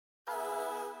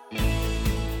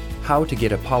How to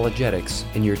Get Apologetics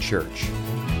in Your Church,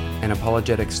 an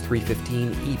Apologetics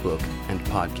 315 ebook and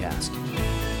podcast.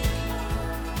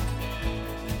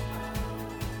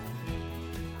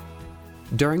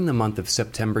 During the month of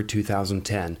September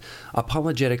 2010,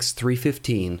 Apologetics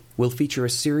 315 will feature a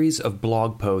series of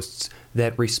blog posts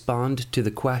that respond to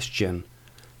the question,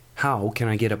 how can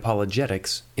I get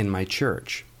apologetics in my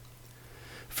church?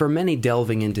 For many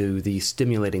delving into the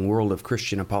stimulating world of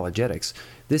Christian apologetics,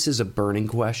 this is a burning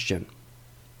question.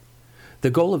 The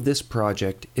goal of this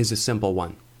project is a simple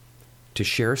one: to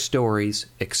share stories,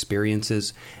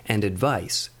 experiences, and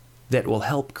advice that will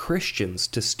help Christians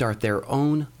to start their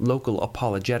own local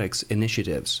apologetics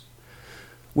initiatives.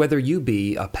 Whether you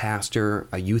be a pastor,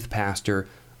 a youth pastor,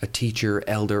 a teacher,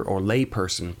 elder, or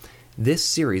layperson, this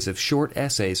series of short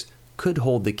essays could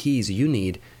hold the keys you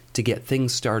need to get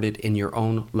things started in your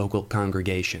own local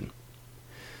congregation.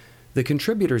 The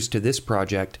contributors to this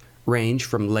project range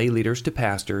from lay leaders to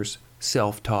pastors,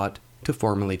 self-taught to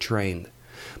formally trained,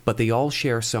 but they all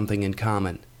share something in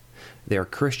common. They are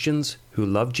Christians who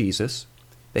love Jesus,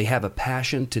 they have a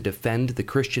passion to defend the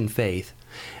Christian faith,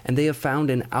 and they have found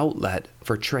an outlet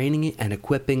for training and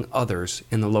equipping others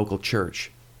in the local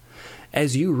church.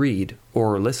 As you read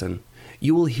or listen,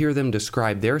 you will hear them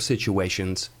describe their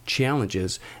situations,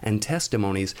 challenges, and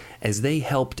testimonies as they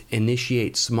helped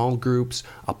initiate small groups,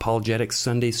 apologetics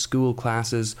Sunday school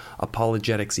classes,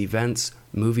 apologetics events,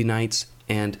 movie nights,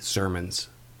 and sermons.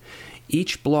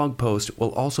 Each blog post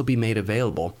will also be made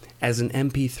available as an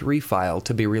MP3 file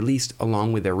to be released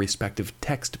along with their respective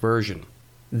text version.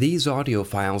 These audio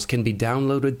files can be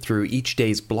downloaded through each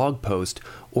day's blog post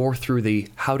or through the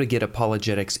How to Get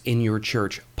Apologetics in Your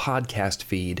Church podcast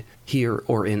feed here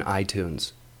or in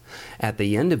iTunes. At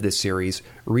the end of this series,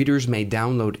 readers may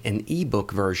download an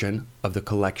ebook version of the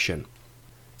collection.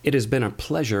 It has been a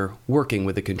pleasure working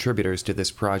with the contributors to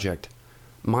this project.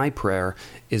 My prayer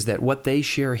is that what they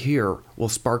share here will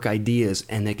spark ideas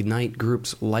and ignite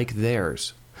groups like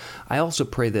theirs. I also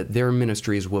pray that their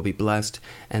ministries will be blessed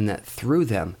and that through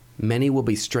them, many will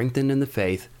be strengthened in the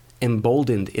faith,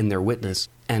 emboldened in their witness,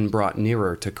 and brought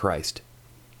nearer to Christ.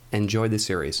 Enjoy the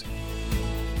series.